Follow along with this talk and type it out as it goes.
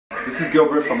This is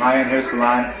Gilbert from High End Hair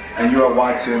Salon, and you are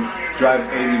watching Drive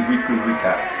 80 Weekly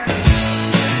Recap.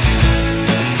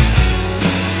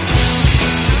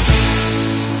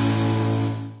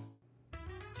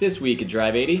 This week at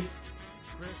Drive 80,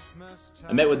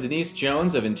 I met with Denise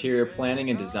Jones of Interior Planning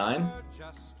and Design.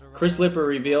 Chris Lipper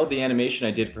revealed the animation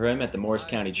I did for him at the Morris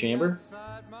County Chamber.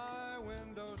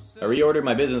 I reordered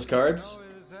my business cards.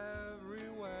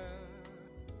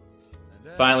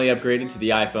 Finally upgraded to the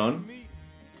iPhone.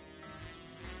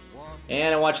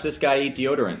 And I watched this guy eat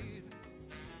deodorant.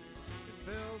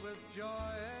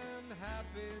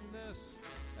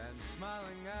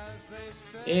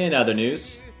 In other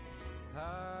news,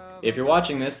 if you're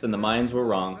watching this, then the minds were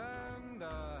wrong.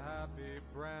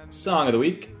 Song of the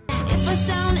week. If I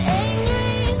sound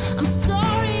angry, I'm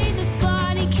sorry. This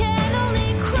body can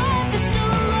only cry for so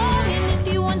long. And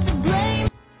if you want to blame,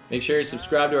 Make sure you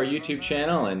subscribe to our YouTube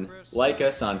channel and like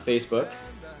us on Facebook.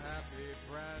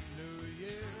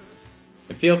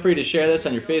 And feel free to share this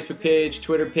on your Facebook page,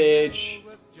 Twitter page,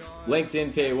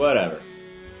 LinkedIn page, whatever.